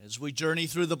As we journey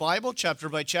through the Bible, chapter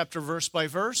by chapter, verse by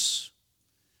verse,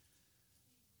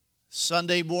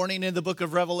 Sunday morning in the book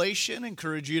of Revelation,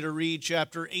 encourage you to read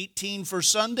chapter 18 for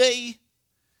Sunday.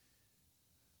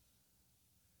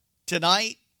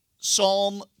 Tonight,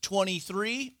 Psalm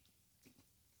 23.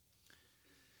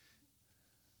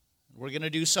 We're going to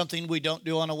do something we don't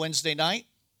do on a Wednesday night.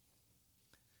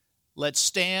 Let's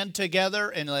stand together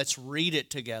and let's read it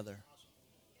together.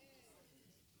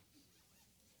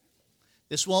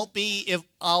 This won't be if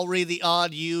I'll read the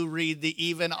odd, you read the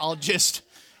even. I'll just,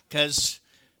 because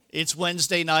it's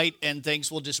Wednesday night and things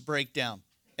will just break down.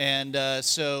 And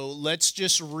so let's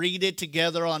just read it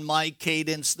together on my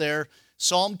cadence there.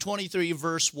 Psalm 23,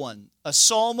 verse 1. A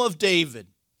psalm of David.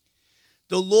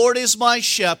 The Lord is my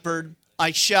shepherd,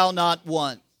 I shall not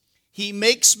want. He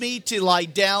makes me to lie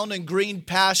down in green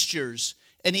pastures,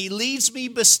 and he leads me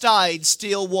beside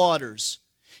still waters.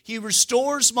 He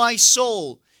restores my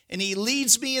soul, and he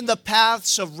leads me in the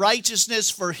paths of righteousness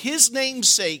for his name's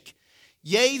sake.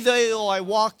 Yea, though I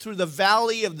walk through the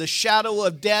valley of the shadow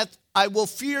of death, I will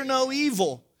fear no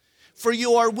evil. For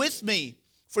you are with me,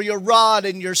 for your rod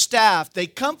and your staff, they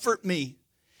comfort me.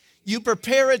 You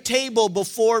prepare a table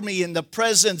before me in the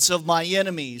presence of my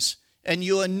enemies, and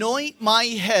you anoint my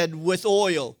head with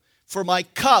oil, for my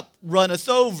cup runneth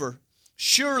over.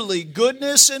 Surely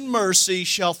goodness and mercy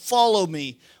shall follow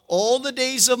me all the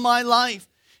days of my life,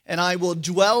 and I will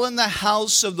dwell in the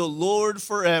house of the Lord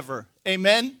forever.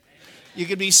 Amen? Amen. You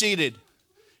can be seated.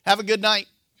 Have a good night.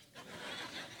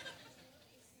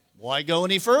 Why go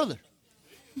any further?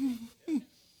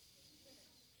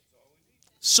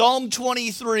 Psalm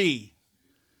 23,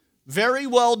 very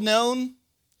well known.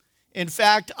 In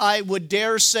fact, I would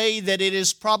dare say that it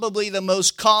is probably the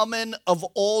most common of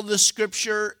all the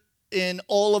scripture in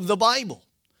all of the Bible.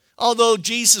 Although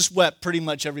Jesus wept, pretty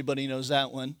much everybody knows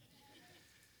that one.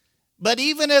 But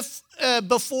even if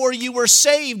before you were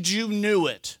saved, you knew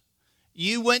it.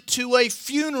 You went to a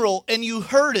funeral and you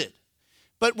heard it.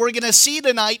 But we're going to see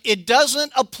tonight, it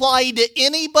doesn't apply to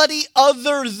anybody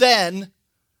other than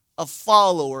a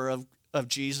follower of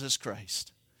Jesus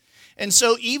Christ. And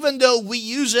so even though we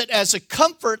use it as a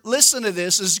comfort, listen to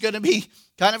this, this is going to be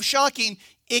kind of shocking.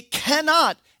 It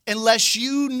cannot unless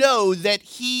you know that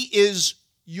he is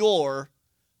your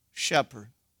shepherd.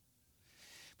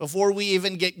 Before we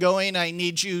even get going, I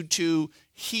need you to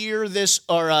hear this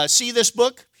or see this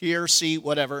book. Hear, see,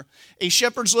 whatever. A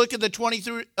Shepherd's Look at the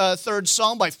 23rd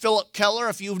Psalm by Philip Keller.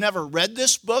 If you've never read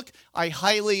this book, I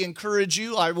highly encourage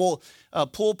you. I will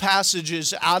pull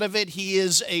passages out of it. He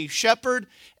is a shepherd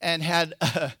and had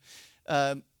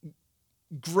a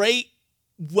great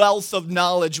wealth of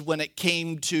knowledge when it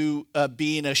came to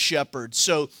being a shepherd.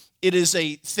 So it is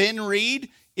a thin read.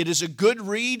 It is a good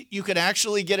read. You can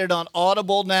actually get it on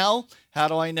Audible now. How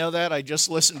do I know that? I just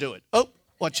listened to it. Oh,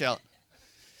 watch out.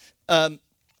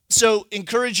 So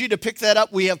encourage you to pick that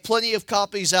up. We have plenty of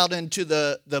copies out into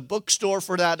the bookstore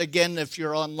for that. Again, if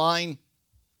you're online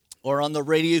or on the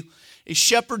radio. A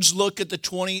Shepherd's Look at the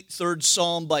 23rd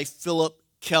Psalm by Philip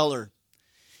Keller.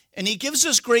 And he gives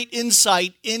us great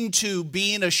insight into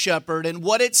being a shepherd and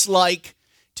what it's like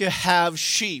to have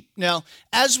sheep. Now,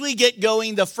 as we get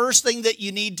going, the first thing that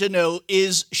you need to know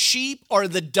is sheep are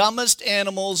the dumbest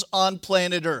animals on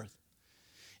planet Earth.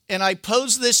 And I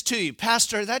pose this to you,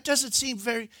 Pastor, that doesn't seem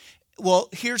very... Well,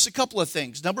 here's a couple of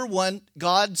things. Number one,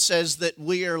 God says that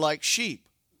we are like sheep.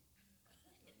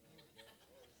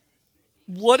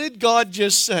 What did God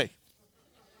just say?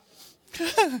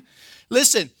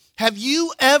 Listen, have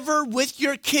you ever with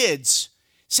your kids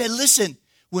said, listen,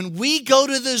 when we go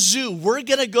to the zoo, we're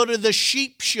going to go to the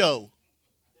sheep show?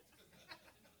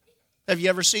 Have you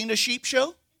ever seen a sheep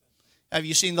show? Have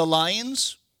you seen the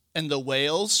lions and the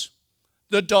whales,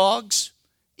 the dogs,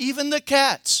 even the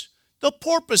cats, the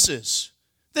porpoises,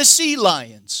 the sea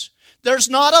lions? There's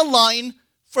not a line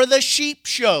for the sheep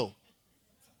show.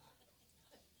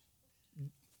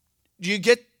 Do you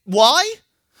get why?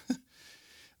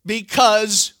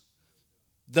 Because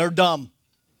they're dumb.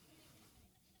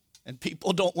 And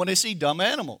people don't want to see dumb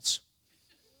animals.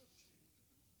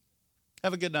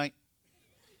 Have a good night.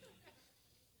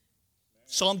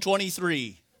 Psalm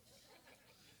 23.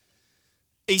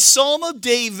 A psalm of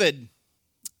David.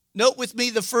 Note with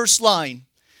me the first line.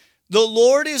 The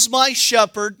Lord is my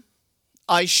shepherd,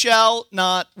 I shall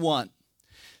not want.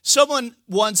 Someone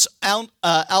once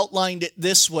outlined it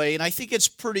this way, and I think it's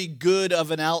pretty good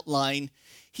of an outline.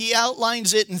 He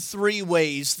outlines it in three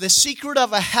ways. The secret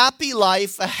of a happy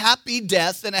life, a happy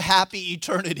death, and a happy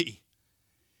eternity.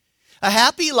 A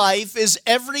happy life is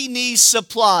every need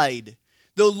supplied.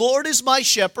 The Lord is my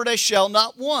shepherd, I shall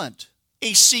not want.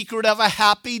 A secret of a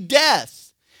happy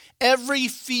death. every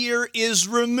fear is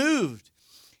removed.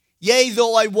 Yea,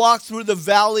 though I walk through the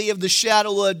valley of the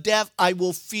shadow of death, I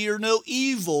will fear no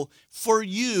evil, for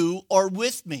you are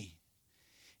with me.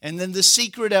 And then the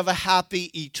secret of a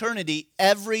happy eternity,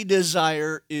 every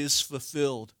desire is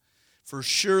fulfilled. For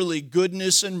surely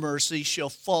goodness and mercy shall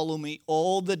follow me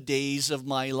all the days of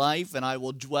my life, and I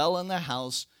will dwell in the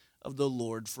house of the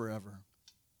Lord forever.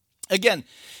 Again,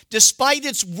 despite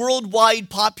its worldwide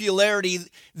popularity,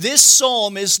 this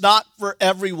psalm is not for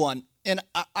everyone. And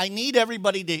I need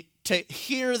everybody to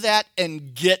hear that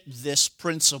and get this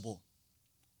principle.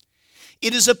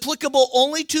 It is applicable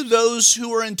only to those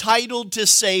who are entitled to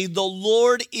say, the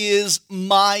Lord is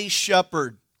my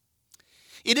shepherd.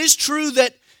 It is true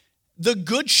that the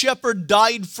good shepherd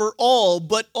died for all,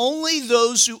 but only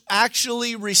those who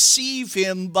actually receive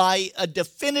him by a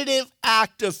definitive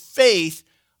act of faith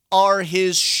are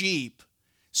his sheep.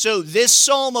 So this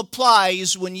psalm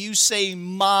applies when you say,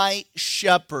 my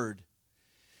shepherd.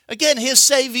 Again, his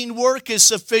saving work is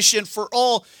sufficient for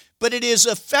all, but it is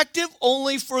effective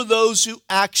only for those who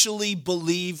actually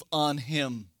believe on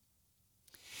him.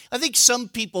 I think some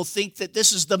people think that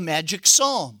this is the magic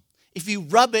psalm. If you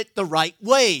rub it the right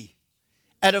way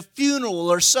at a funeral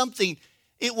or something,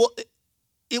 it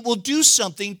will do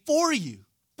something for you.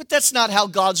 But that's not how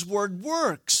God's word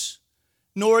works,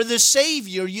 nor the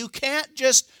Savior. You can't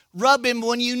just rub him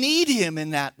when you need him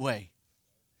in that way.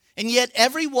 And yet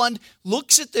everyone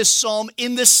looks at this psalm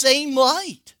in the same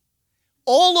light,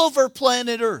 all over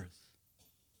planet Earth.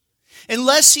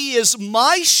 Unless he is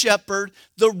my shepherd,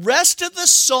 the rest of the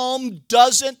psalm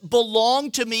doesn't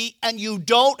belong to me, and you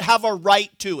don't have a right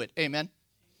to it. Amen?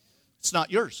 It's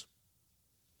not yours.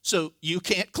 So you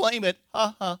can't claim it.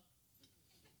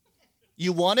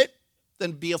 You want it?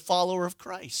 Then be a follower of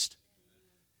Christ.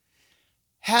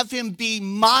 Have him be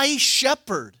my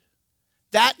shepherd.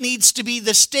 That needs to be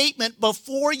the statement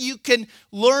before you can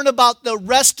learn about the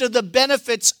rest of the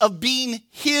benefits of being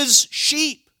his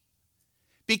sheep.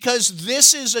 Because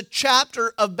this is a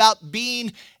chapter about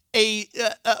being a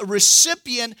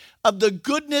recipient of the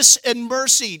goodness and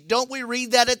mercy. Don't we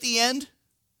read that at the end?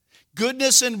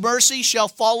 Goodness and mercy shall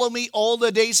follow me all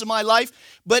the days of my life,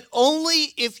 but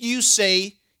only if you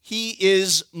say he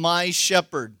is my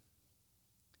shepherd.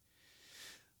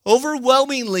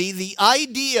 Overwhelmingly, the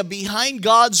idea behind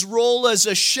God's role as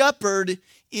a shepherd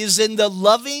is in the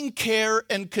loving care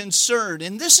and concern.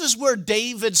 And this is where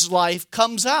David's life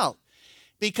comes out.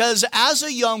 Because as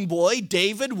a young boy,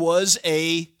 David was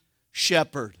a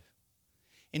shepherd.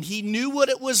 And he knew what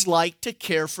it was like to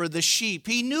care for the sheep.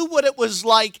 He knew what it was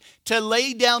like to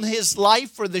lay down his life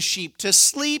for the sheep, to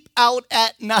sleep out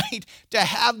at night, to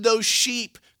have those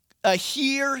sheep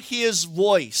hear his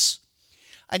voice.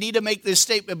 I need to make this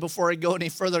statement before I go any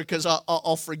further because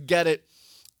I'll forget it,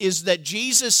 is that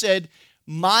Jesus said,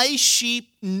 my sheep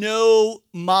know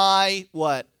my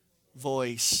what?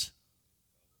 Voice.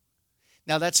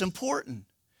 Now that's important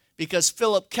because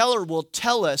Philip Keller will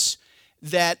tell us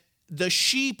that the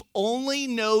sheep only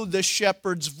know the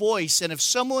shepherd's voice. And if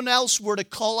someone else were to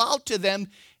call out to them,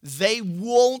 they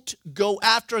won't go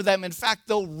after them. In fact,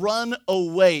 they'll run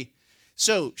away.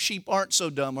 So sheep aren't so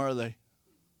dumb, are they?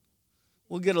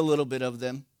 We'll get a little bit of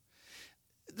them.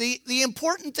 The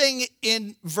important thing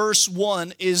in verse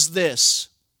 1 is this.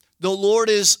 The Lord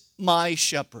is my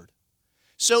shepherd.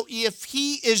 So if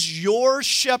he is your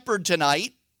shepherd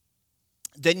tonight,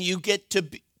 then you get to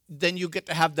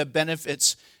have the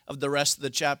benefits of the rest of the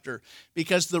chapter.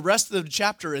 Because the rest of the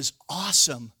chapter is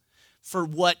awesome for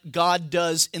what God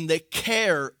does in the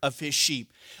care of his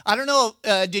sheep. I don't know,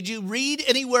 did you read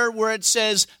anywhere where it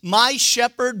says, my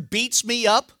shepherd beats me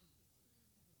up?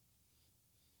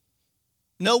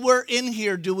 Nowhere in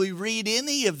here do we read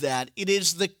any of that. It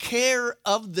is the care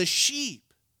of the sheep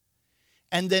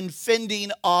and then fending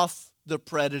off the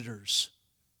predators.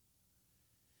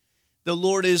 The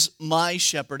Lord is my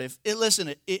shepherd.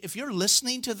 If you're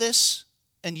listening to this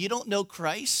and you don't know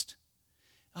Christ,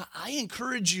 I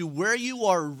encourage you where you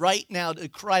are right now to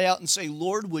cry out and say,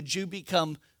 Lord, would you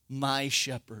become my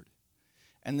shepherd?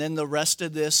 And then the rest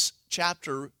of this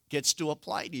chapter gets to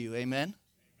apply to you. Amen?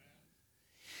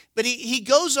 But he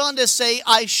goes on to say,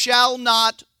 I shall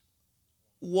not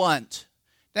want.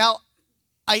 Now,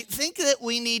 I think that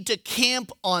we need to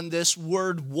camp on this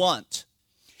word want.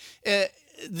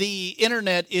 The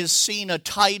internet is seeing a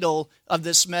title of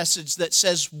this message that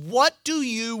says, what do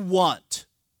you want?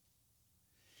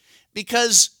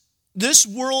 Because this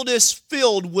world is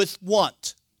filled with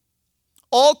want.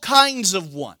 All kinds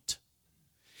of want.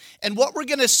 And what we're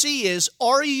going to see is,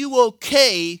 are you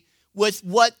okay with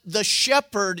what the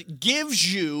shepherd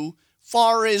gives you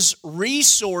far as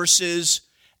resources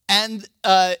And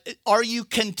are you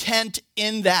content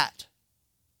in that?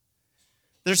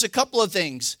 There's a couple of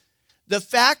things. The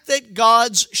fact that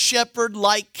God's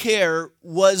shepherd-like care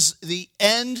was the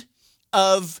end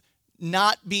of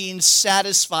not being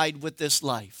satisfied with this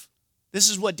life. This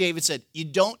is what David said. You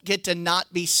don't get to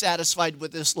not be satisfied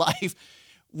with this life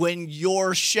when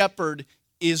your shepherd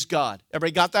is God.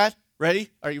 Everybody got that? Ready?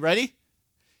 Are you ready?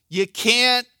 You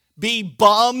can't be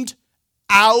bummed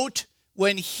out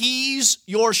when he's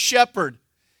your shepherd.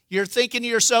 You're thinking to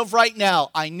yourself right now,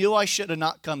 I knew I should have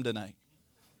not come tonight.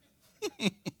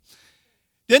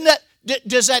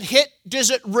 Does that hit? Does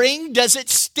it ring? Does it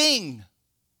sting?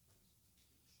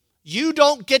 You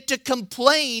don't get to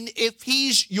complain if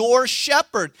he's your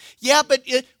shepherd. Yeah, but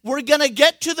we're going to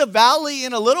get to the valley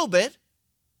in a little bit.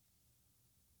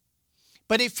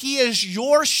 But if he is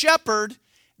your shepherd,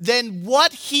 then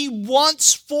what he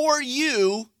wants for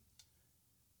you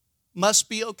must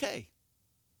be okay.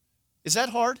 Is that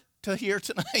hard to hear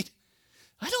tonight?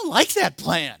 I don't like that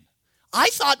plan. I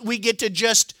thought we get to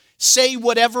just say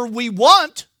whatever we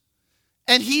want,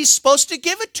 and he's supposed to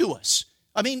give it to us.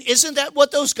 I mean, isn't that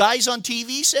what those guys on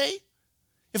TV say?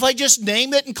 If I just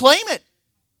name it and claim it.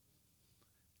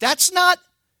 That's not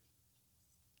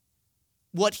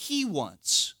what he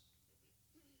wants.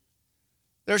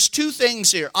 There's two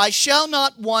things here. I shall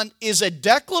not want is a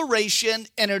declaration,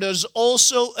 and it is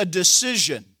also a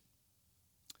decision.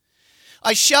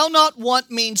 I shall not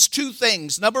want means two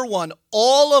things. Number one,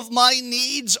 all of my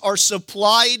needs are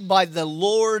supplied by the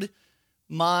Lord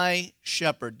my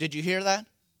shepherd. Did you hear that?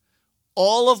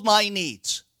 All of my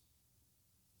needs.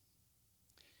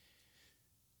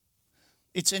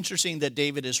 It's interesting that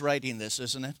David is writing this,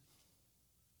 isn't it?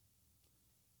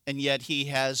 And yet he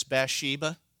has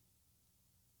Bathsheba.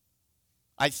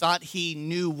 I thought he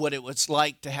knew what it was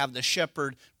like to have the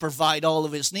shepherd provide all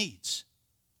of his needs.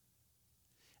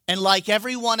 And like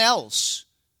everyone else,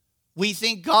 we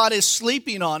think God is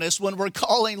sleeping on us when we're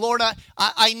calling, Lord,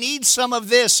 I need some of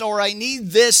this, or I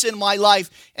need this in my life.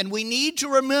 And we need to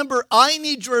remember,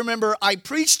 I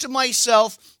preach to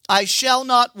myself, I shall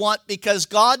not want, because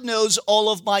God knows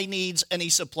all of my needs and he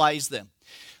supplies them.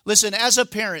 Listen, as a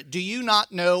parent, do you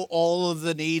not know all of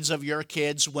the needs of your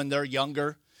kids when they're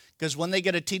younger? Because when they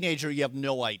get a teenager, you have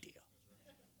no idea.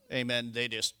 Amen. They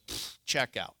just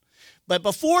check out. But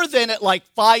before then, at like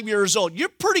 5 years old, you're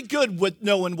pretty good with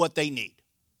knowing what they need.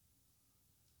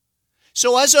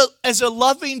 So as a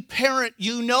loving parent,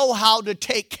 you know how to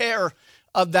take care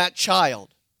of that child.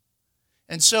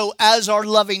 And so as our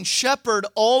loving shepherd,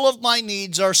 all of my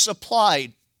needs are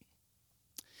supplied.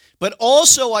 But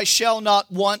also I shall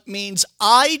not want means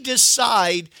I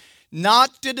decide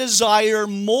not to desire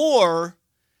more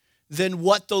than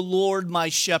what the Lord my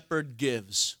shepherd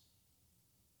gives.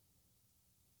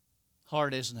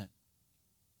 Hard, isn't it?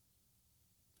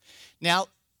 Now,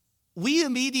 we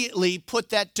immediately put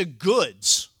that to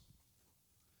goods.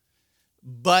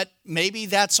 But maybe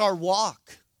that's our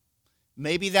walk.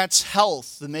 Maybe that's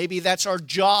health. Maybe that's our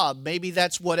job. Maybe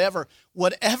that's whatever.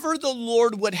 Whatever the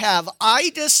Lord would have, I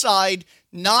decide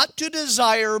not to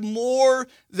desire more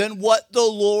than what the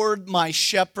Lord my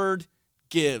shepherd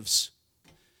gives.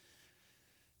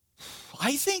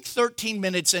 I think 13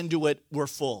 minutes into it, we're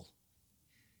full.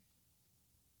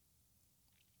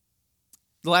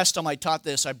 The last time I taught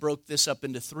this, I broke this up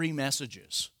into 3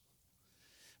 messages.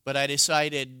 But I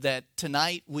decided that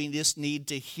tonight we just need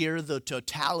to hear the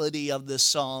totality of this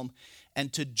psalm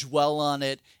and to dwell on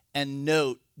it and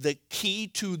note the key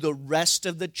to the rest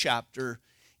of the chapter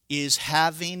is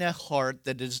having a heart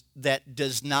that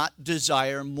does not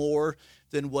desire more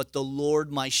than what the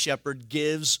Lord my shepherd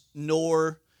gives,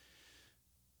 nor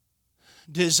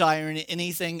desiring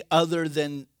anything other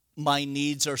than my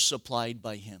needs are supplied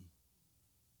by him.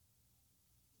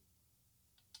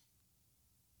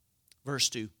 Verse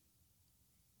 2.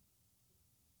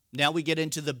 Now we get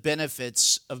into the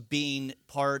benefits of being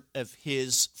part of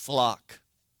his flock.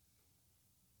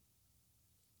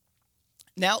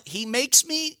 Now he makes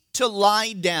me to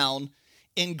lie down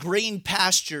in green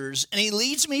pastures, and he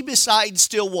leads me beside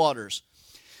still waters.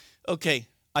 Okay,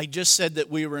 I just said that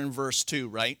we were in verse 2,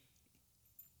 right?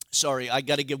 Sorry, I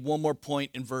got to give one more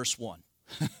point in verse 1.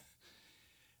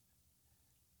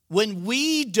 When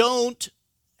we don't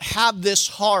have this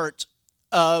heart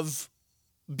of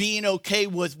being okay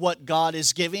with what God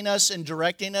is giving us and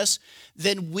directing us,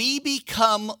 then we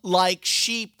become like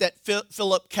sheep that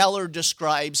Philip Keller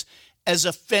describes as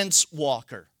a fence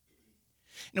walker.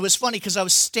 And it was funny because I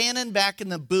was standing back in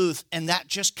the booth and that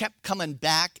just kept coming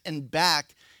back and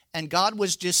back. And God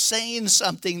was just saying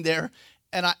something there.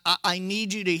 And I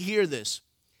need you to hear this.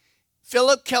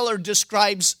 Philip Keller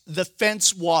describes the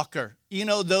fence walker. You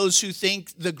know, those who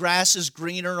think the grass is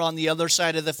greener on the other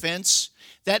side of the fence.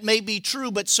 That may be true,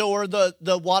 but so are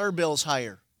the water bills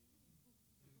higher.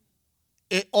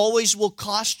 It always will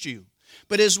cost you.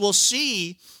 But as we'll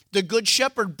see, the Good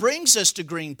Shepherd brings us to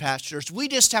green pastures. We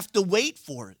just have to wait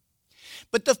for it.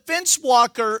 But the fence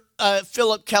walker,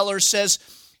 Philip Keller says,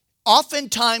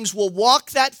 oftentimes will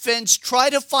walk that fence, try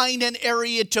to find an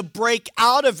area to break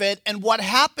out of it, and what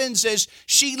happens is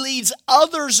she leads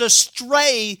others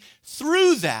astray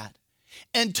through that.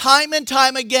 And time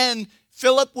again,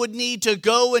 Philip would need to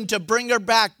go and to bring her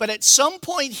back. But at some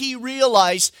point he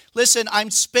realized, listen,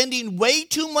 I'm spending way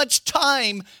too much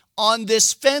time on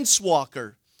this fence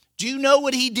walker. Do you know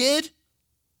what he did?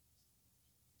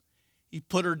 He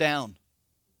put her down.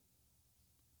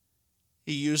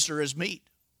 He used her as meat.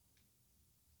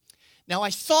 Now, I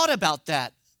thought about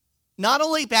that, not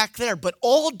only back there, but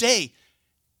all day.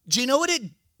 Do you know what it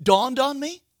dawned on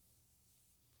me?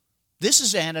 This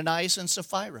is Ananias and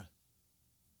Sapphira.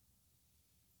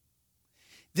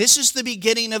 This is the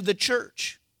beginning of the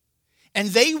church. And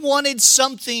they wanted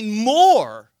something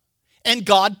more, and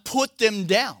God put them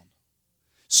down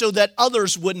so that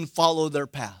others wouldn't follow their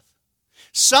path.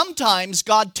 Sometimes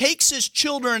God takes his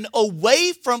children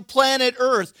away from planet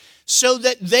Earth so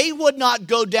that they would not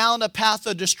go down a path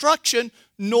of destruction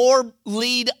nor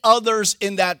lead others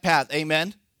in that path.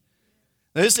 Amen?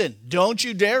 Listen, don't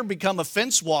you dare become a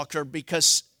fence walker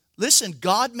because, listen,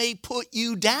 God may put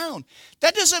you down.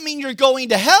 That doesn't mean you're going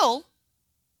to hell.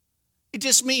 It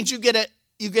just means you get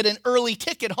an early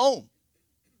ticket home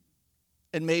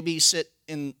and maybe sit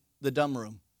in the dumb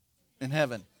room in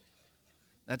heaven.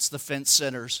 That's the fence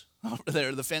sitters over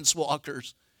there, the fence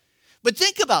walkers. But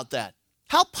think about that.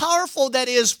 How powerful that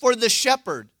is for the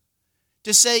shepherd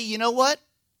to say, you know what?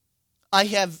 I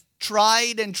have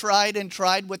tried and tried and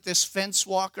tried with this fence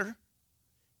walker,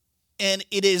 and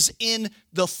it is in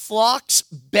the flock's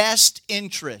best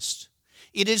interest.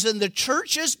 It is in the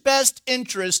church's best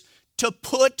interest to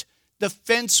put the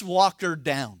fence walker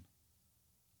down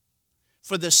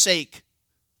for the sake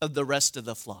of the rest of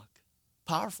the flock.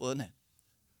 Powerful, isn't it?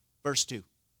 Verse 2.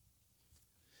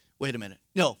 Wait a minute.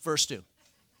 No, verse 2.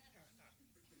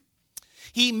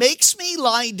 He makes me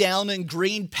lie down in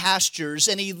green pastures,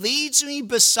 and he leads me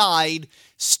beside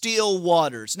still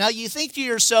waters. Now you think to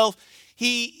yourself,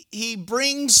 he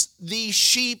brings these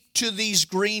sheep to these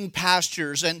green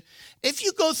pastures. And if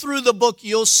you go through the book,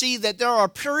 you'll see that there are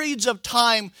periods of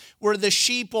time where the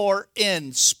sheep are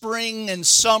in spring and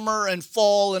summer and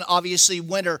fall and obviously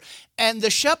winter. And the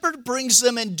shepherd brings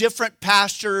them in different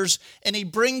pastures, and he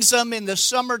brings them in the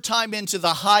summertime into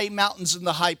the high mountains and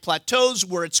the high plateaus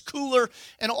where it's cooler,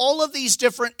 and all of these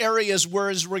different areas where,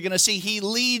 as we're going to see, he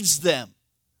leads them.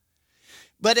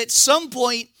 But at some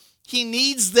point, he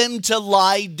needs them to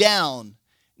lie down.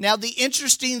 Now, the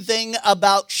interesting thing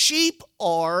about sheep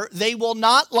are they will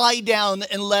not lie down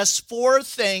unless 4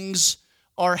 things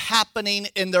are happening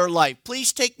in their life.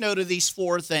 Please take note of these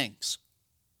 4 things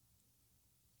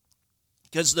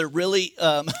because they're really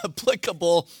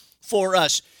applicable for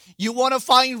us. You want to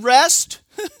find rest?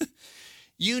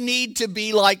 You need to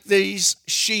be like these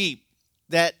sheep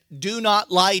that do not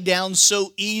lie down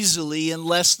so easily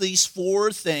unless these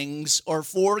 4 things or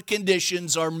 4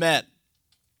 conditions are met.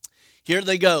 Here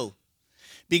they go.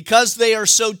 Because they are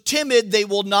so timid, they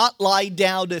will not lie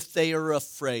down if they are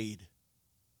afraid.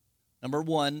 Number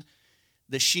 1,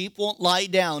 the sheep won't lie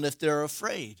down if they're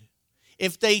afraid.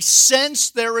 If they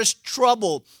sense there is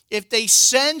trouble, if they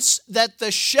sense that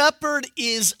the shepherd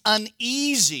is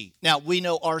uneasy. Now, we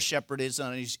know our shepherd is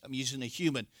uneasy. I'm using a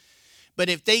human. But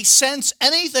if they sense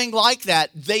anything like that,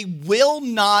 they will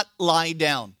not lie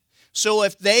down. So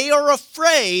if they are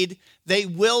afraid, they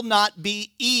will not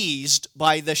be eased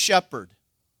by the shepherd.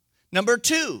 Number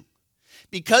 2,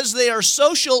 because they are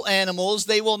social animals,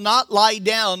 they will not lie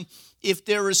down if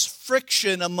there is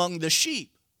friction among the sheep.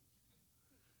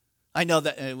 I know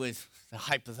that it was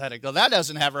hypothetical. That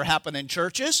doesn't ever happen in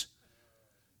churches.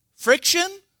 Friction?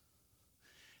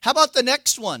 How about the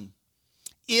next one?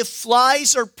 If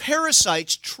flies or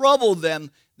parasites trouble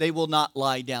them, they will not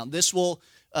lie down. This will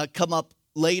come up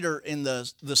later in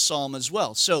the psalm as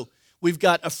well. So we've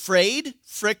got afraid,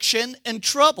 friction, and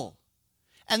trouble.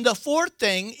 And the 4th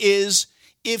thing is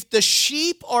if the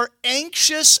sheep are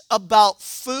anxious about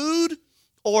food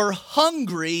or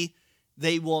hungry,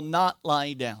 they will not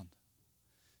lie down.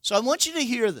 So I want you to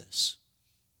hear this.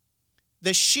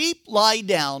 The sheep lie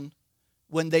down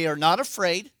when they are not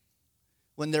afraid,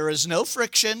 when there is no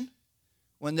friction,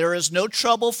 when there is no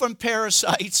trouble from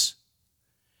parasites,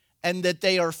 and that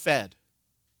they are fed.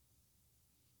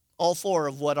 all four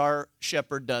of what our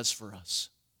shepherd does for us.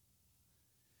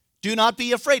 Do not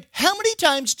be afraid. How many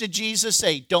times did Jesus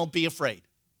say, don't be afraid?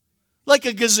 Like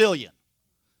a gazillion,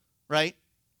 right?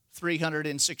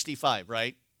 365,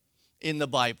 right? In the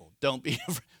Bible. Don't be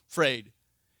afraid.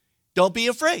 Don't be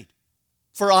afraid,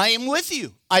 for I am with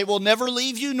you. I will never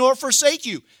leave you nor forsake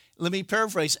you. Let me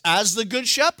paraphrase, as the good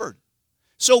shepherd.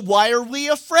 So why are we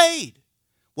afraid?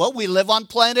 Well, we live on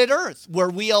planet Earth where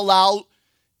we allow,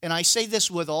 and I say this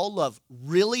with all love,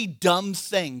 really dumb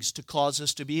things to cause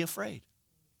us to be afraid.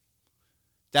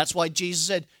 That's why Jesus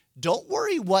said, don't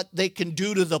worry what they can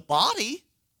do to the body.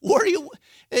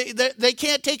 They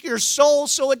can't take your soul,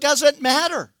 so it doesn't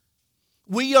matter.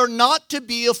 We are not to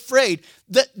be afraid.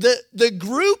 The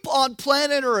group on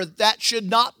planet Earth that should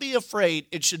not be afraid,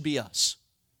 it should be us.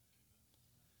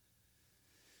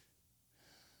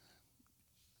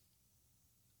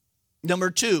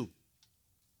 Number 2,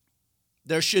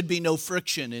 there should be no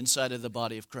friction inside of the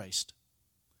body of Christ.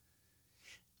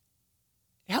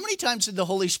 How many times did the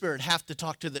Holy Spirit have to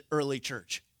talk to the early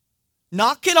church?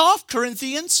 Knock it off,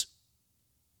 Corinthians.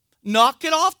 Knock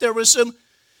it off. There was some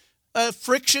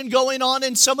friction going on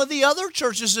in some of the other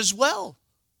churches as well.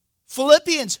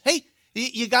 Philippians, hey,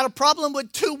 you got a problem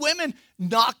with 2 women.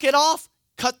 Knock it off.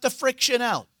 Cut the friction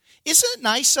out. Isn't it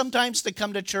nice sometimes to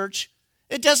come to church?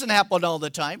 It doesn't happen all the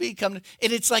time. And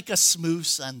it's like a smooth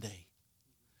Sunday.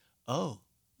 Oh,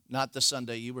 not the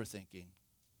Sunday you were thinking.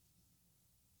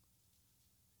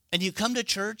 And you come to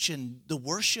church and the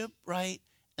worship, right,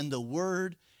 and the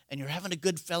word, and you're having a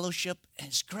good fellowship, and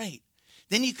it's great.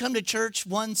 Then you come to church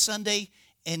one Sunday,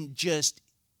 and just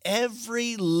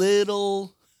every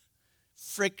little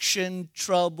friction,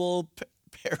 trouble,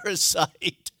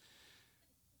 parasite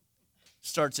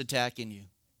starts attacking you.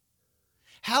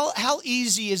 How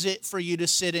easy is it for you to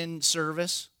sit in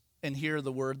service and hear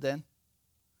the word then?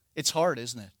 It's hard,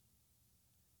 isn't it?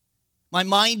 My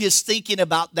mind is thinking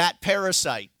about that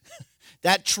parasite.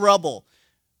 That trouble,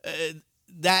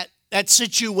 that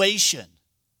situation.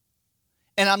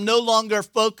 And I'm no longer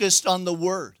focused on the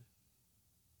word.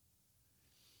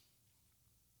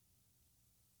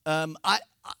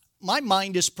 My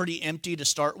mind is pretty empty to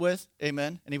start with.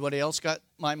 Amen. Anybody else got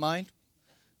my mind?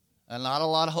 And not a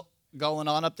lot of going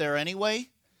on up there anyway.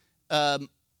 I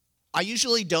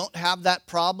usually don't have that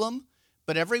problem,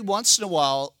 but every once in a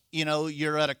while, you know,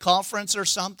 you're at a conference or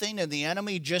something and the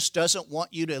enemy just doesn't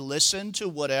want you to listen to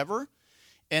whatever,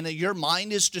 and your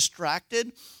mind is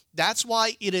distracted. That's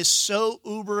why it is so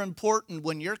uber important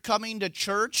when you're coming to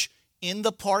church in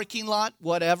the parking lot,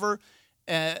 whatever.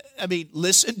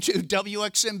 Listen to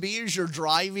WXMB as you're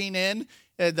driving in,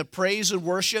 the praise and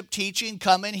worship teaching.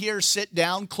 Come in here, sit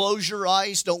down, close your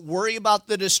eyes. Don't worry about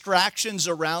the distractions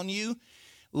around you.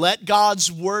 Let God's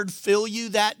word fill you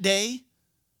that day.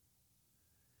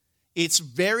 It's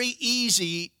very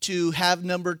easy to have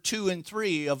number 2 and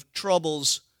 3 of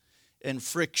troubles and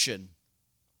friction.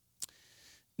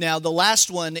 Now, the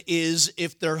last one is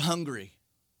if they're hungry.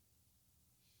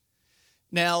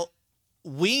 Now,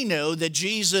 we know that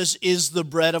Jesus is the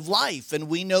bread of life, and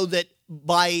we know that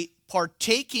by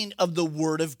partaking of the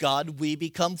Word of God, we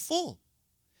become full.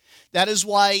 That is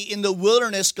why in the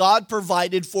wilderness, God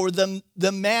provided for them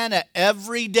the manna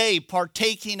every day,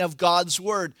 partaking of God's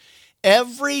Word.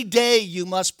 Every day you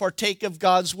must partake of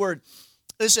God's Word.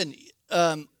 Listen,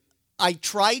 I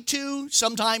try to.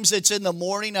 Sometimes it's in the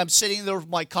morning. I'm sitting there with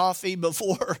my coffee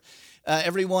before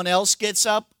everyone else gets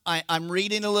up. I'm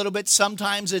reading a little bit.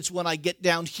 Sometimes it's when I get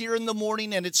down here in the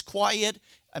morning and it's quiet.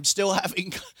 I'm still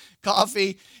having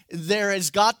coffee. There has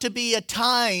got to be a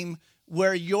time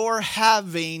where you're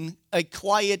having a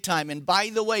quiet time. And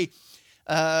by the way,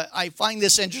 I find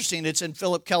this interesting. It's in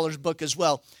Philip Keller's book as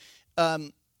well.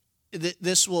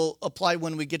 This will apply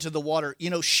when we get to the water. You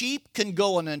know, sheep can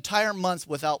go an entire month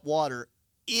without water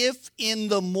if in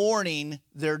the morning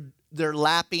they're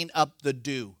lapping up the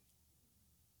dew.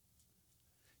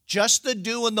 Just the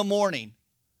dew in the morning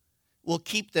will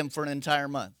keep them for an entire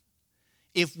month.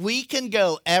 If we can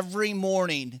go every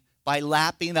morning by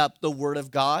lapping up the Word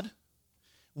of God,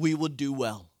 we will do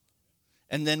well.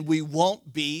 And then we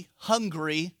won't be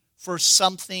hungry for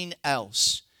something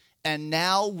else. And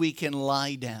now we can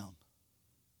lie down.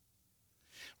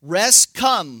 Rest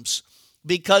comes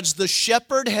because the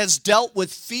shepherd has dealt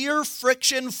with fear,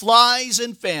 friction, flies,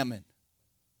 and famine.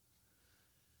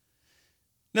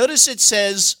 Notice it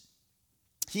says,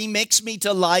 he makes me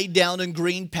to lie down in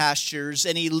green pastures,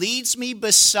 and he leads me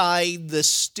beside the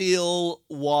still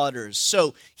waters.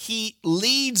 So he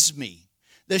leads me.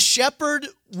 The shepherd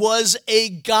was a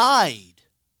guide.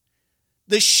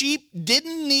 The sheep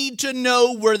didn't need to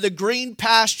know where the green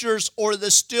pastures or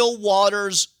the still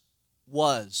waters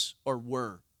was or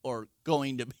were or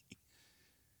going to be.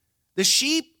 The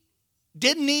sheep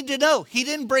didn't need to know. He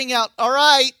didn't bring out, all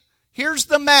right, here's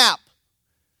the map.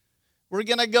 We're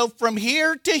going to go from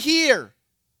here to here.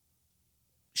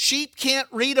 Sheep can't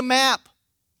read a map.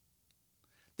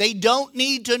 They don't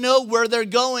need to know where they're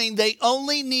going. They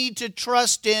only need to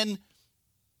trust in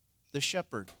the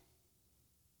shepherd.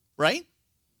 Right?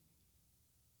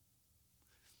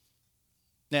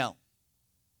 Now,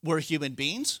 we're human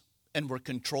beings and we're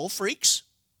control freaks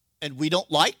and we don't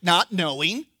like not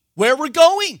knowing where we're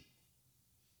going.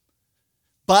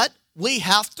 But we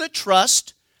have to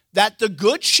trust that the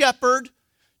good shepherd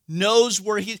knows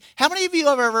where he... How many of you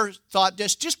have ever thought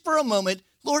this, just for a moment,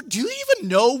 Lord, do you even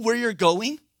know where you're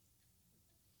going?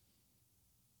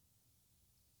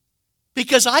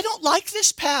 Because I don't like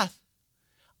this path.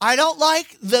 I don't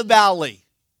like the valley.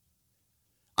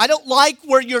 I don't like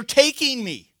where you're taking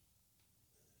me.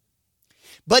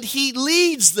 But he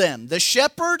leads them. The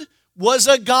shepherd was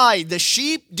a guide. The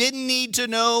sheep didn't need to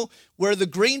know where the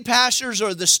green pastures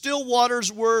or the still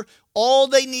waters were. All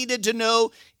they needed to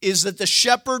know is that the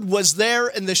shepherd was there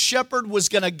and the shepherd was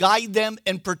going to guide them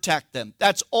and protect them.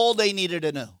 That's all they needed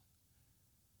to know.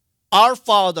 Our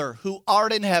Father, who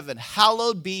art in heaven,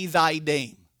 hallowed be thy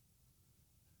name.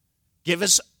 Give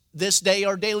us this day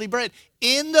our daily bread.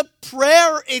 In the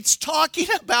prayer, it's talking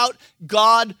about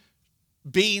God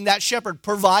being that shepherd,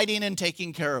 providing and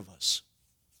taking care of us.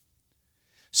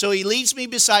 So he leads me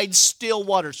beside still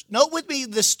waters. Note with me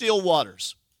the still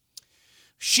waters.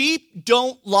 Sheep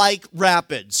don't like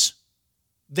rapids.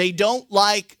 They don't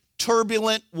like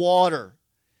turbulent water.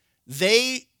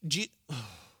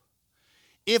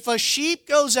 If a sheep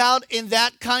goes out in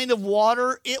that kind of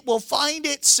water, it will find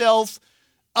itself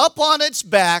up on its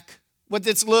back with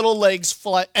its little legs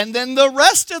flat, and then the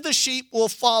rest of the sheep will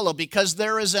follow because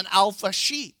there is an alpha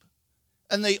sheep,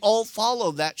 and they all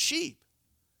follow that sheep.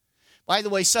 By the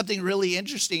way, something really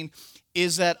interesting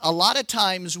is that a lot of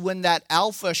times when that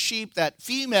alpha sheep, that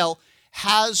female,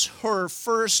 has her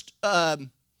first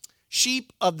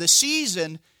sheep of the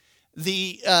season,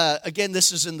 again,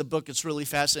 this is in the book, it's really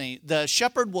fascinating. The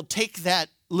shepherd will take that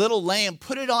little lamb,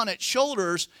 put it on its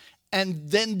shoulders, and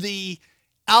then the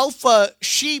alpha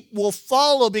sheep will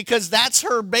follow because that's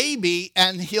her baby,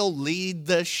 and he'll lead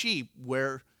the sheep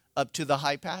up to the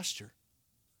high pasture.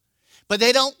 But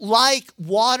they don't like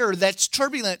water that's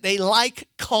turbulent. They like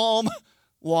calm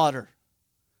water.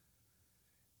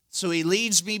 So he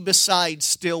leads me beside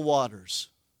still waters.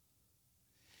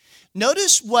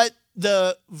 Notice what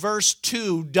the verse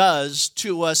 2 does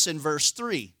to us in verse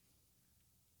 3.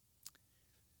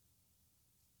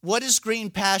 What does green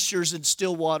pastures and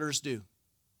still waters do?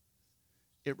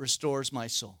 It restores my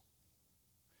soul.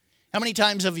 How many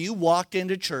times have you walked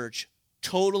into church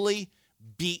totally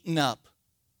beaten up?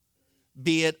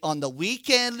 Be it on the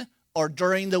weekend or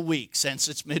during the week, since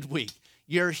it's midweek.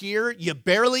 You're here, you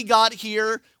barely got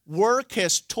here, work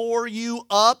has tore you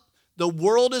up, the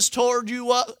world has tore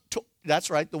you up. That's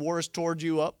right, the war has torn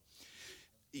you up.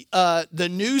 The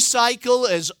news cycle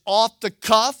is off the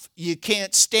cuff. You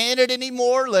can't stand it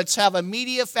anymore. Let's have a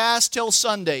media fast till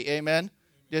Sunday. Amen.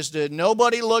 Just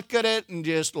nobody look at it and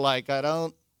just like, I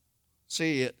don't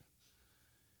see it.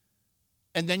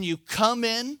 And then you come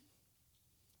in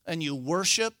and you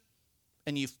worship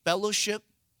and you fellowship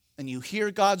and you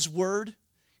hear God's word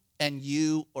and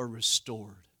you are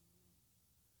restored.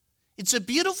 It's a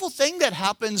beautiful thing that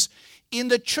happens in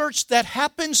the church that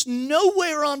happens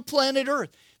nowhere on planet Earth.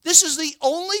 This is the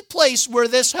only place where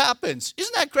this happens.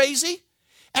 Isn't that crazy?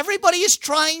 Everybody is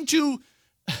trying to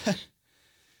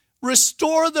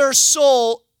restore their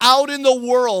soul out in the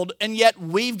world, and yet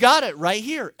we've got it right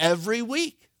here every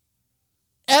week.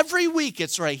 Every week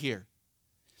it's right here.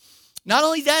 Not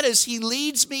only that, is he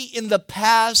leads me in the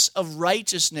paths of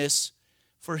righteousness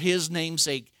for his name's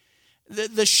sake.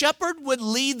 The shepherd would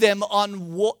lead them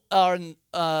on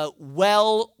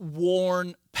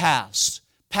well-worn paths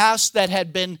that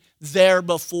had been there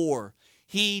before.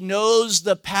 He knows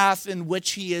the path in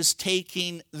which he is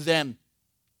taking them.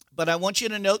 But I want you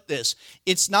to note this.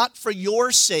 It's not for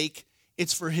your sake,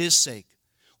 it's for his sake.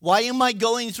 Why am I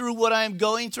going through what I am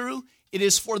going through? It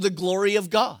is for the glory of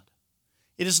God.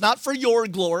 It is not for your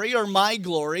glory or my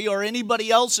glory or anybody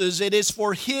else's. It is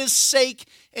for his sake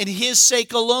and his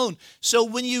sake alone. So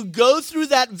when you go through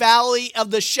that valley of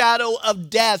the shadow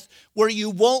of death where you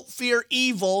won't fear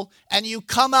evil and you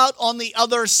come out on the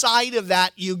other side of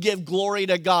that, you give glory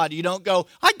to God. You don't go,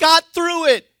 I got through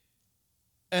it.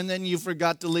 And then you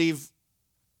forgot to leave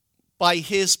by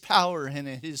his power and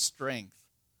his strength.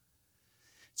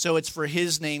 So it's for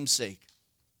his name's sake.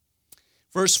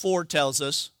 Verse 4 tells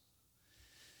us,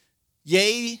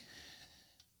 Yea,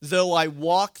 though I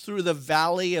walk through the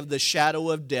valley of the shadow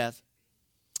of death,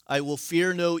 I will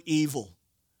fear no evil.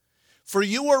 For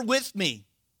you are with me,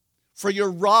 for your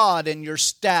rod and your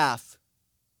staff,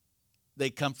 they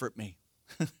comfort me.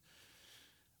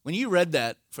 When you read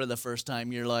that for the first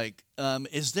time, you're like,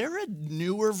 is there a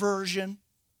newer version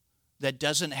that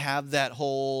doesn't have that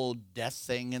whole death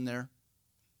thing in there?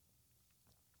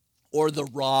 Or the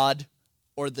rod,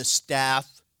 or the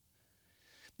staff?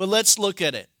 But let's look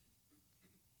at it.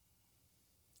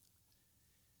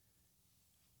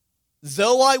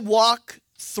 Though I walk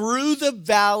through the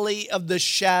valley of the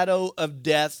shadow of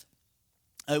death,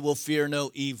 I will fear no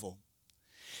evil.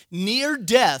 Near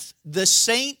death, the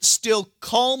saint still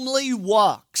calmly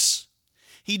walks.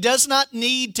 He does not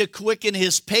need to quicken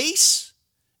his pace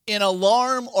in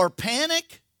alarm or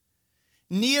panic.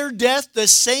 Near death, the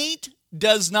saint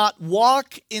does not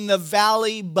walk in the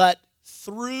valley, but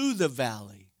through the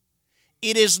valley.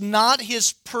 It is not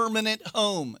his permanent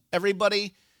home.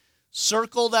 Everybody,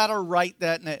 circle that or write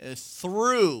that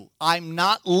through. I'm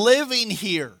not living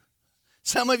here.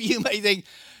 Some of you may think,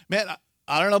 man,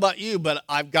 I don't know about you, but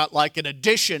I've got like an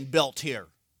addition built here.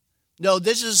 No,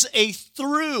 this is a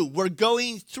through. We're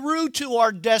going through to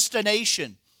our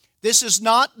destination. This is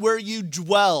not where you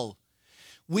dwell.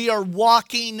 We are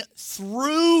walking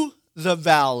through the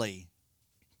valley.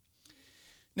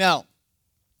 Now,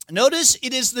 notice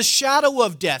it is the shadow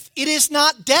of death. It is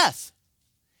not death.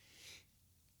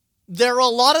 There are a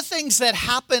lot of things that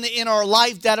happen in our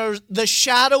life that are the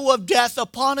shadow of death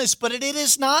upon us, but it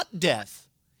is not death.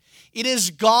 It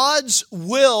is God's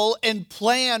will and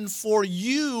plan for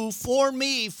you, for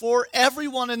me, for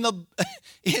everyone in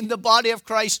the body of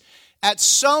Christ at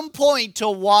some point to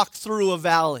walk through a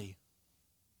valley.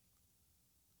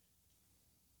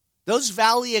 Those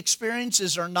valley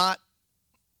experiences are not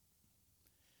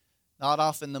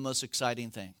often the most exciting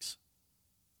things.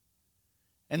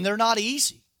 And they're not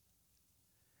easy.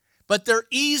 But they're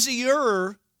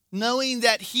easier knowing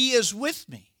that He is with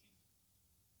me.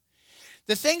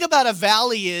 The thing about a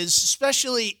valley is,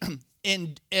 especially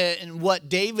in what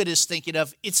David is thinking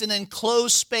of, it's an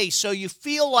enclosed space, so you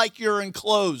feel like you're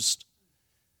enclosed.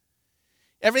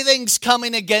 Everything's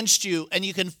coming against you, and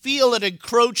you can feel it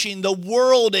encroaching. The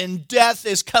world and death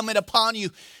is coming upon you.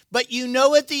 But you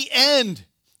know at the end,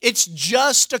 it's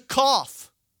just a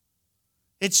cough.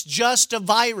 It's just a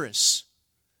virus.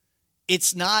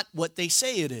 It's not what they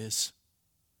say it is.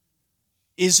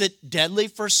 Is it deadly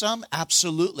for some?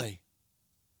 Absolutely.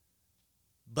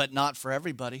 But not for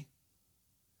everybody.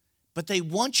 But they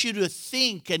want you to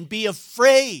think and be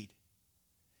afraid.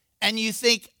 And you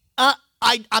think,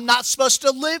 I'm not supposed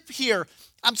to live here.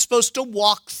 I'm supposed to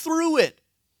walk through it.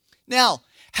 Now,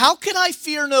 how can I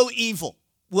fear no evil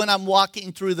when I'm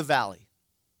walking through the valley?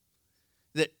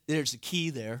 There's a key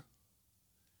there.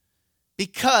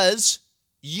 Because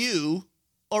you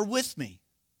are with me.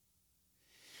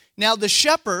 Now, the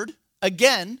shepherd,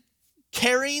 again,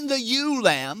 carrying the ewe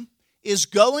lamb, is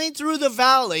going through the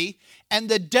valley, and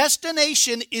the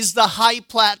destination is the high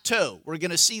plateau. We're going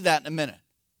to see that in a minute.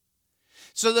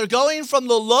 So they're going from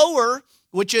the lower,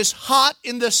 which is hot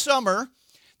in the summer.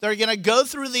 They're going to go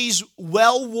through these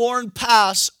well-worn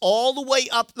paths all the way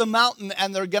up the mountain,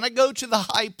 and they're going to go to the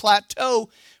high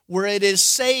plateau where it is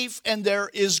safe and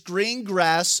there is green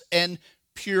grass and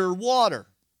pure water.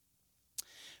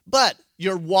 But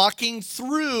you're walking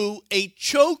through a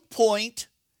choke point,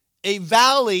 a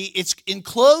valley. It's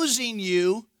enclosing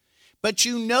you, but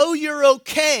you know you're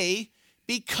okay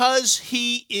because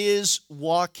He is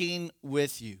walking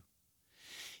with you.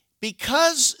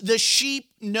 Because the sheep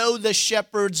know the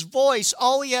shepherd's voice,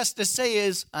 all he has to say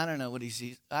is, I don't know what he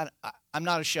sees. I'm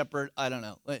not a shepherd. I don't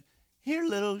know. Here,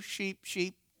 little sheep.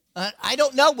 I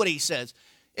don't know what he says.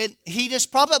 He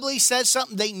just probably says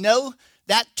something. They know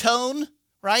that tone,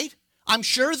 right? I'm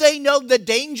sure they know the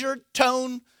danger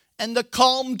tone and the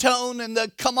calm tone and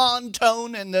the come on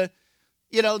tone and the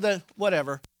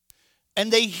whatever. And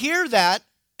they hear that,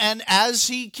 and as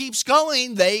he keeps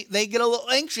going, they get a little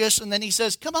anxious, and then he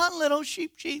says, come on, little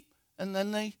sheep. And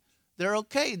then they're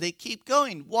okay. They keep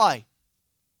going. Why?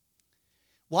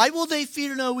 Why will they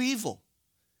fear no evil?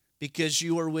 Because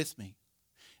you are with me.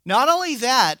 Not only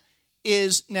that,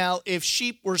 is now if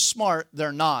sheep were smart,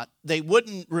 they're not. They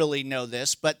wouldn't really know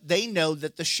this, but they know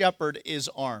that the shepherd is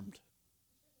armed.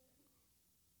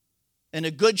 And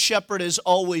a good shepherd is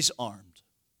always armed.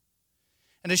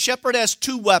 And a shepherd has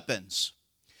two weapons.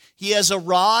 He has a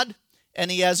rod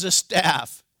and he has a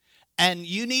staff. And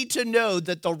you need to know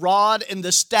that the rod and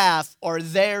the staff are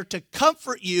there to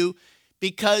comfort you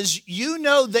because you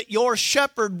know that your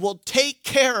shepherd will take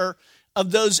care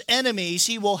of those enemies.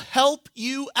 He will help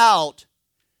you out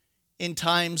in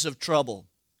times of trouble.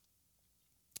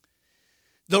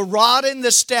 The rod and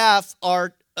the staff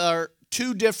are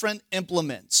two different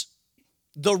implements.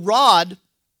 The rod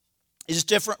is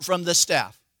different from the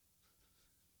staff.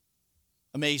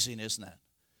 Amazing, isn't that?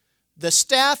 The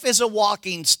staff is a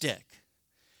walking stick.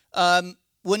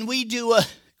 When we do a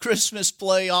Christmas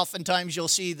play, oftentimes you'll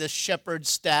see the shepherd's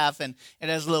staff, and it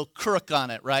has a little crook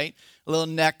on it, right? A little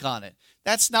neck on it.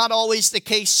 That's not always the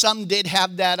case. Some did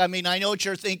have that. I mean, I know what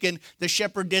you're thinking. The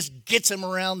shepherd just gets him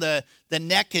around the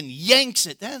neck and yanks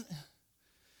it.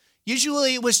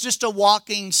 Usually it was just a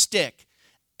walking stick.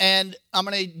 And I'm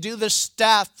going to do the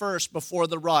staff first before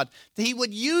the rod. He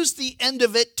would use the end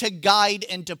of it to guide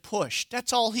and to push.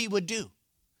 That's all he would do.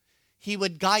 He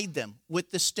would guide them with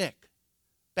the stick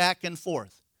back and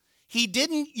forth. He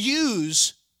didn't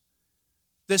use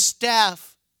the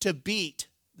staff to beat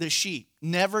the sheep.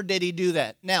 Never did he do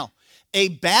that. Now, a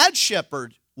bad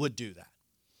shepherd would do that.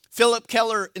 Philip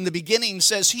Keller in the beginning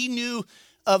says he knew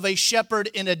of a shepherd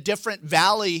in a different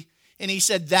valley, and he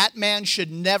said that man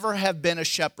should never have been a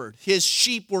shepherd. His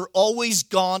sheep were always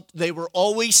gaunt, they were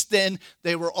always thin,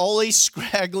 they were always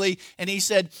scraggly, and he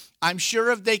said, I'm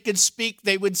sure if they could speak,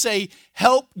 they would say,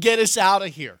 help get us out of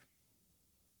here.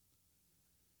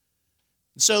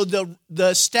 So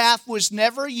the staff was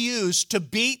never used to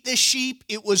beat the sheep.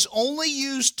 It was only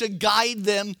used to guide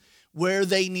them where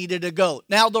they needed to go.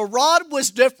 Now, the rod was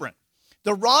different.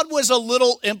 The rod was a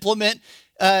little implement,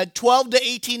 12 to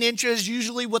 18 inches,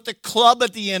 usually with a club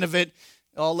at the end of it.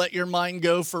 I'll let your mind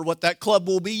go for what that club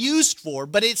will be used for,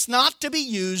 but it's not to be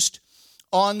used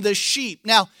on the sheep.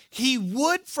 Now, he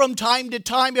would from time to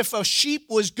time, if a sheep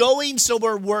was going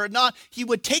somewhere where not, he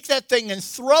would take that thing and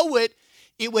throw it.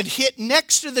 It would hit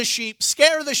next to the sheep,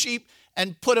 scare the sheep,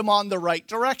 and put him on the right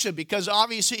direction, because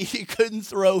obviously he couldn't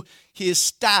throw his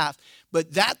staff.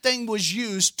 But that thing was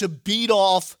used to beat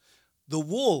off the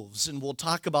wolves, and we'll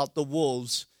talk about the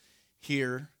wolves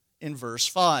here in verse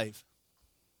 5.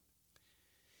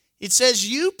 It says,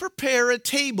 you prepare a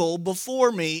table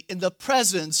before me in the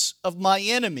presence of my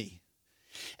enemy,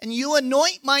 and you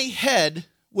anoint my head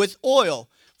with oil,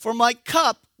 for my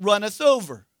cup runneth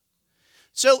over.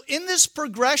 So in this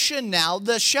progression now,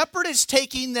 the shepherd is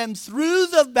taking them through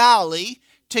the valley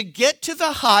to get to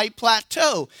the high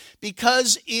plateau,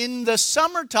 because in the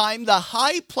summertime, the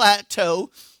high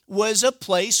plateau was a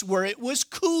place where it was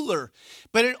cooler,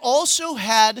 but it also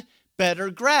had better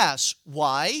grass.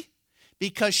 Why?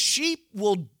 Because sheep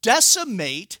will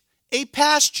decimate a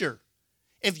pasture.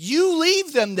 If you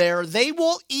leave them there, they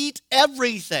will eat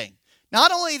everything.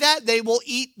 Not only that, they will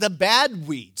eat the bad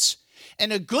weeds.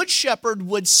 And a good shepherd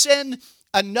would send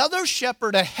another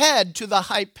shepherd ahead to the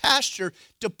high pasture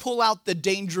to pull out the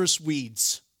dangerous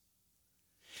weeds.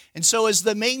 And so as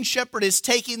the main shepherd is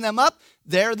taking them up,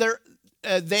 they're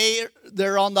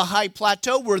on the high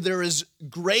plateau where there is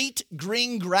great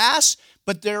green grass,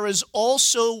 but there is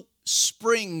also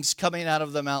springs coming out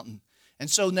of the mountain.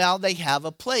 And so now they have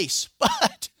a place.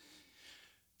 But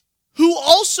who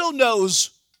also knows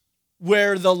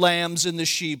where the lambs and the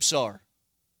sheep are?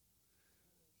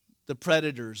 The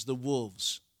predators, the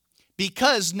wolves.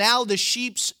 Because now the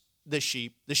sheep's,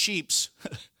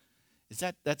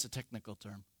 that's a technical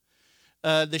term.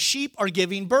 The sheep are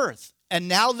giving birth. And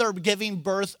now they're giving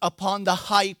birth upon the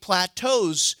high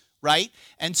plateaus, right?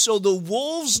 And so the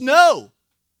wolves know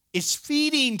it's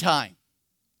feeding time.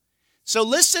 So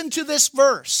listen to this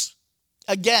verse.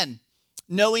 Again,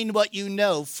 knowing what you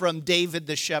know from David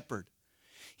the shepherd.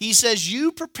 He says,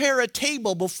 you prepare a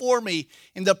table before me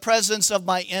in the presence of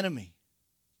my enemy.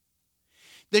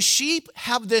 The sheep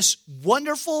have this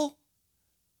wonderful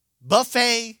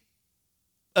buffet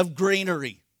of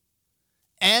greenery.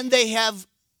 And they have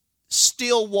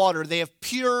still water. They have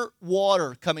pure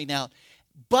water coming out.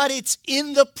 But it's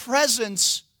in the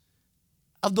presence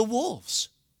of the wolves.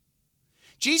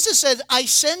 Jesus said, I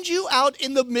send you out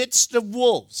in the midst of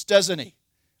wolves, doesn't he?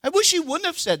 I wish he wouldn't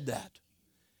have said that.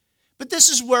 But this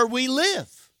is where we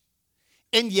live.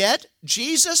 And yet,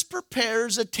 Jesus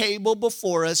prepares a table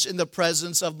before us in the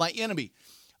presence of my enemy.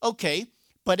 Okay,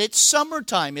 but it's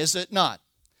summertime, is it not?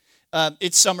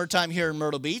 It's summertime here in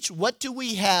Myrtle Beach. What do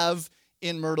we have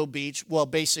in Myrtle Beach? Well,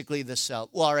 basically the south.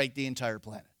 Well, all right, the entire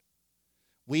planet.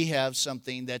 We have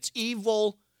something that's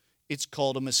evil. It's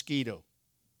called a mosquito.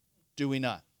 Do we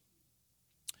not?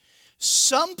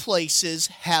 Some places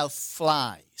have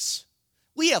flies.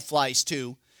 We have flies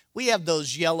too. We have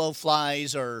those yellow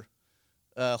flies or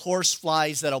horse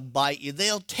flies that'll bite you.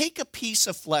 They'll take a piece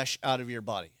of flesh out of your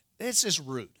body. This is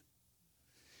rude.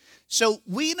 So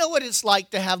we know what it's like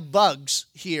to have bugs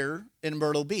here in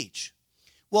Myrtle Beach.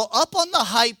 Well, up on the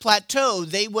high plateau,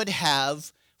 they would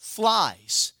have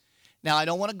flies. Now, I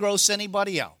don't want to gross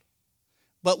anybody out,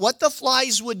 but what the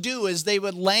flies would do is they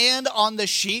would land on the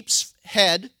sheep's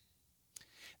head.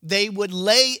 They would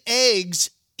lay eggs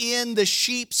in the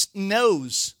sheep's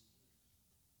nose.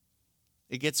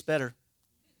 It gets better.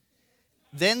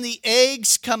 Then the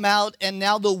eggs come out, and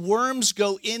now the worms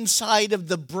go inside of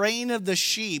the brain of the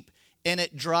sheep, and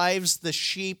it drives the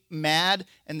sheep mad,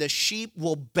 and the sheep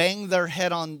will bang their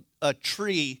head on a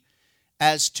tree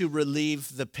as to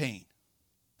relieve the pain.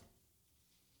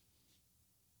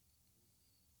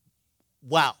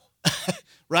 Wow.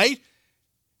 Right?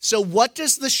 So what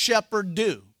does the shepherd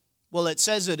do? Well, it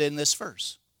says it in this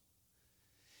verse.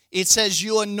 It says,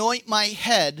 you anoint my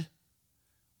head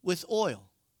with oil.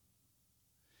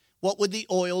 What would the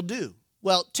oil do?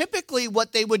 Well, typically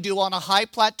what they would do on a high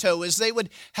plateau is they would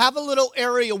have a little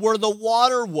area where the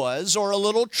water was, or a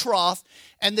little trough,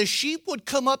 and the sheep would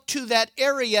come up to that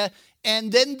area,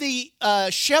 and then the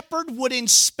shepherd would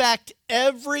inspect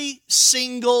every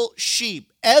single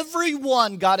sheep. Every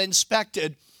one got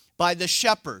inspected by the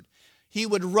shepherd. He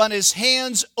would run his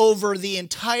hands over the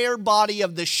entire body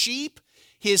of the sheep,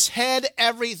 his head,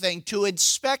 everything, to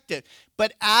inspect it.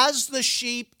 But as the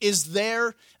sheep is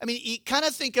there, I mean, you kind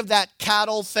of think of that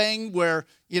cattle thing where,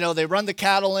 they run the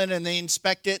cattle in and they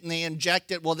inspect it and they inject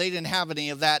it. Well, they didn't have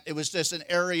any of that. It was just an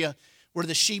area where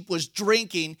the sheep was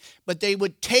drinking. But they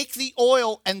would take the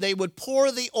oil and they would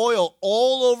pour the oil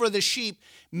all over the sheep,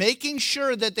 making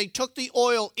sure that they took the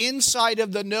oil inside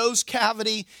of the nose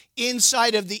cavity,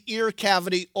 inside of the ear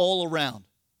cavity, all around.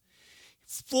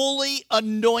 Fully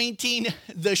anointing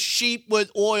the sheep with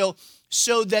oil,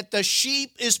 so that the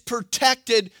sheep is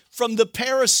protected from the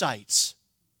parasites.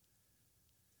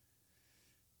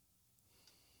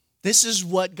 This is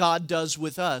what God does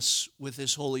with us with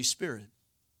His Holy Spirit.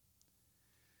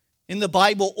 In the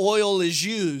Bible, oil is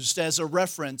used as a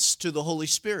reference to the Holy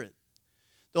Spirit.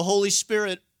 The Holy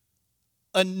Spirit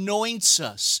anoints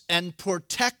us and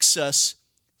protects us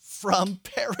from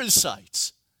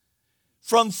parasites,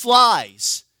 from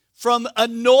flies, from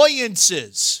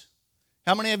annoyances.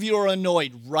 How many of you are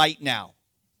annoyed right now?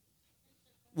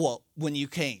 Well, when you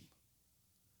came.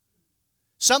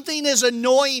 Something is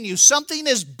annoying you. Something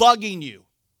is bugging you.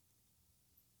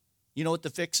 You know what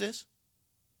the fix is?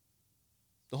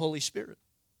 The Holy Spirit.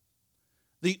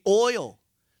 The oil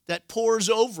that pours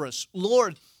over us.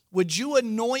 Lord, would you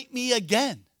anoint me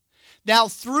again? Now,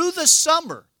 through the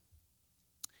summer,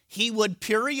 He would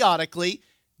periodically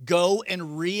go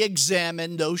and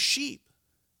re-examine those sheep.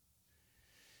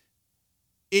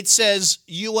 It says,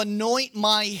 you anoint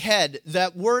my head.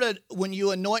 That word, when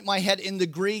you anoint my head in the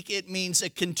Greek, it means a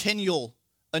continual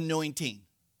anointing.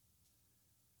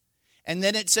 And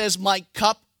then it says, my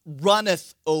cup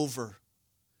runneth over.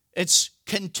 It's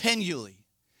continually.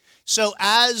 So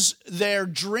as they're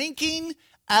drinking,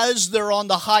 as they're on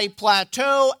the high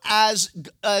plateau, as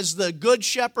the good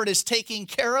shepherd is taking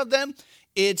care of them,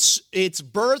 it's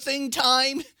birthing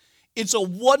time. It's a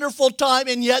wonderful time,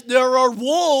 and yet there are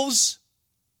wolves.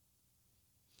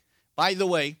 By the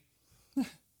way,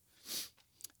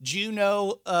 do you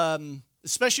know,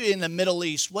 especially in the Middle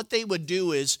East, what they would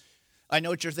do is, I know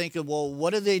what you're thinking, well,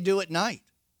 what do they do at night?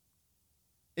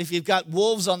 If you've got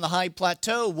wolves on the high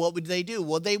plateau, what would they do?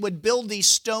 Well, they would build these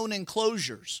stone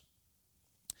enclosures.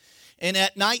 And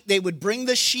at night, they would bring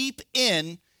the sheep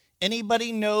in.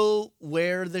 Anybody know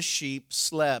where the sheep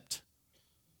slept?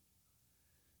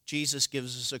 Jesus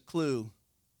gives us a clue.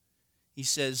 He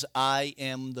says, I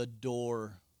am the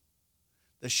door.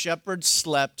 The shepherd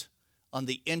slept on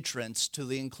the entrance to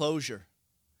the enclosure.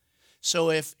 So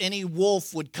if any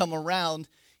wolf would come around,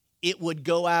 it would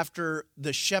go after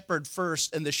the shepherd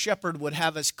first, and the shepherd would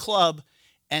have his club,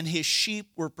 and his sheep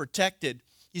were protected.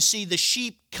 You see, the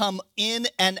sheep come in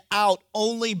and out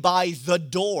only by the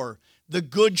door. The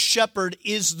good shepherd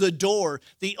is the door.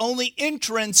 The only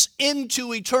entrance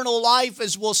into eternal life,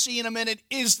 as we'll see in a minute,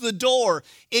 is the door.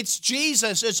 It's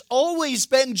Jesus. It's always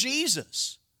been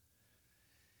Jesus.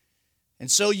 And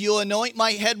so you anoint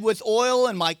my head with oil,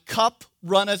 and my cup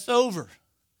runneth over.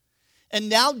 And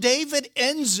now David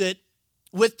ends it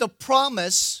with the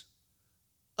promise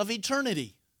of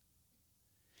eternity.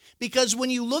 Because when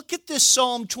you look at this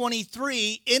Psalm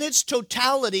 23 in its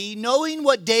totality, knowing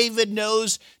what David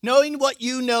knows, knowing what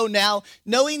you know now,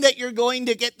 knowing that you're going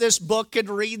to get this book and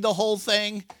read the whole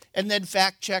thing and then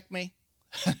fact check me.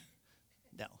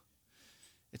 No,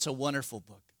 it's a wonderful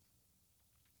book.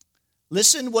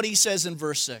 Listen what he says in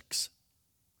verse 6.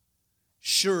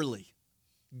 Surely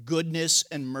goodness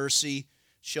and mercy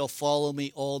shall follow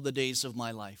me all the days of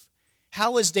my life,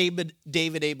 How is David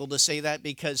able to say that?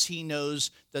 Because he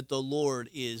knows that the Lord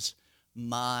is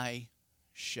my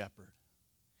shepherd.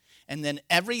 And then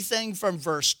everything from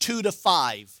verse 2 to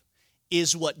 5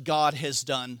 is what God has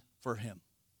done for him,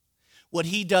 what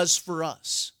he does for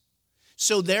us.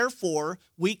 So therefore,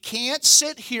 we can't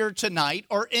sit here tonight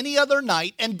or any other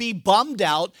night and be bummed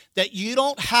out that you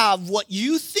don't have what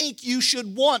you think you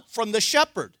should want from the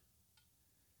shepherd.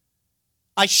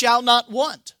 I shall not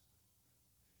want.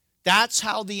 That's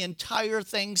how the entire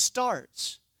thing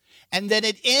starts. And then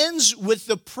it ends with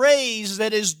the praise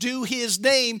that is due his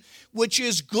name, which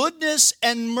is goodness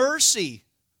and mercy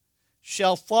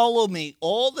shall follow me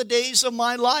all the days of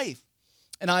my life,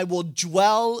 and I will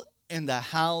dwell in the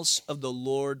house of the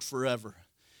Lord forever.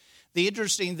 The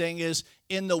interesting thing is,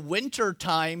 in the winter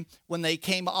time, when they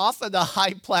came off of the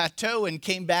high plateau and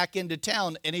came back into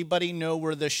town, anybody know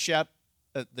where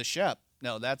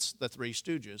no, that's the Three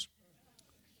Stooges.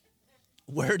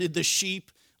 Where did the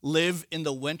sheep live in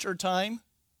the winter time?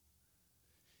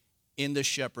 In the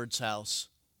shepherd's house.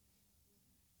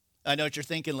 I know what you're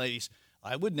thinking, ladies.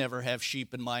 I would never have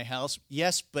sheep in my house.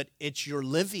 Yes, but it's your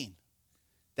living.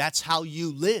 That's how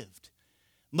you lived.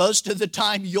 Most of the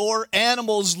time, your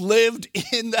animals lived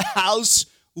in the house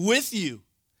with you.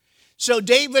 So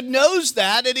David knows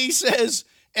that, and he says,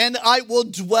 and I will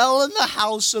dwell in the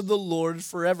house of the Lord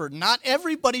forever. Not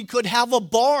everybody could have a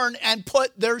barn and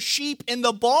put their sheep in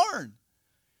the barn.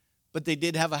 But they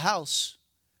did have a house,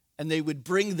 and they would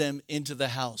bring them into the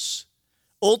house.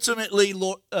 Ultimately,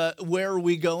 where are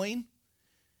we going?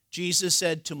 Jesus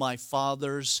said, to my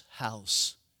Father's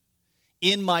house.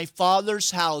 In my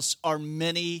Father's house are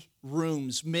many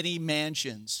rooms, many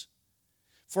mansions.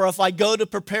 For if I go to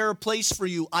prepare a place for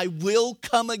you, I will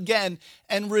come again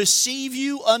and receive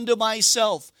you unto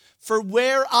myself. For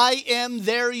where I am,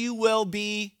 there you will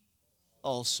be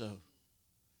also.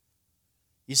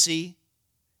 You see,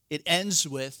 it ends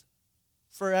with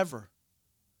forever.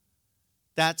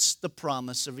 That's the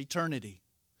promise of eternity.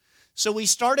 So we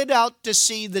started out to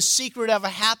see the secret of a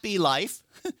happy life,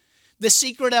 the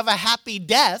secret of a happy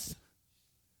death,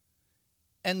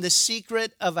 and the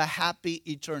secret of a happy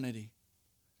eternity.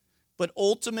 But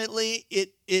ultimately,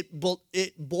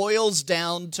 it boils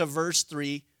down to verse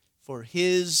 3, for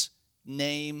his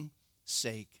name's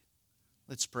sake.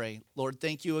 Let's pray. Lord,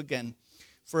 thank you again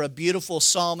for a beautiful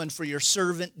psalm and for your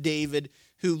servant David,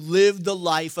 who lived the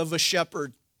life of a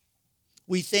shepherd.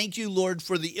 We thank you, Lord,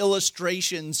 for the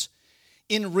illustrations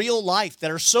in real life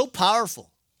that are so powerful.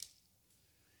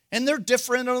 And they're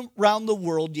different around the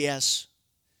world, yes.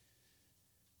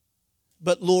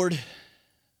 But Lord,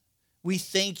 we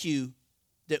thank you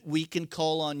that we can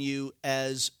call on you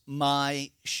as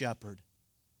my shepherd.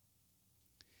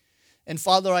 And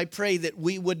Father, I pray that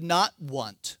we would not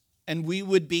want and we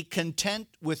would be content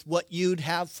with what you'd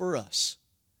have for us.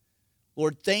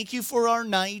 Lord, thank you for our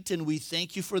night, and we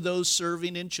thank you for those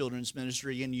serving in children's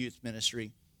ministry and youth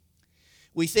ministry.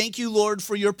 We thank you, Lord,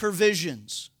 for your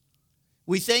provisions.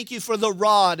 We thank you for the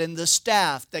rod and the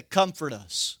staff that comfort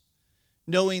us,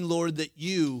 knowing, Lord, that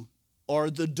you are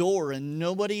the door and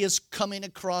nobody is coming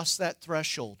across that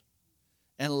threshold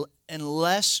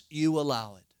unless you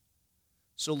allow it.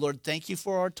 So, Lord, thank you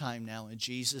for our time now. In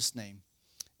Jesus' name,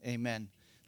 amen.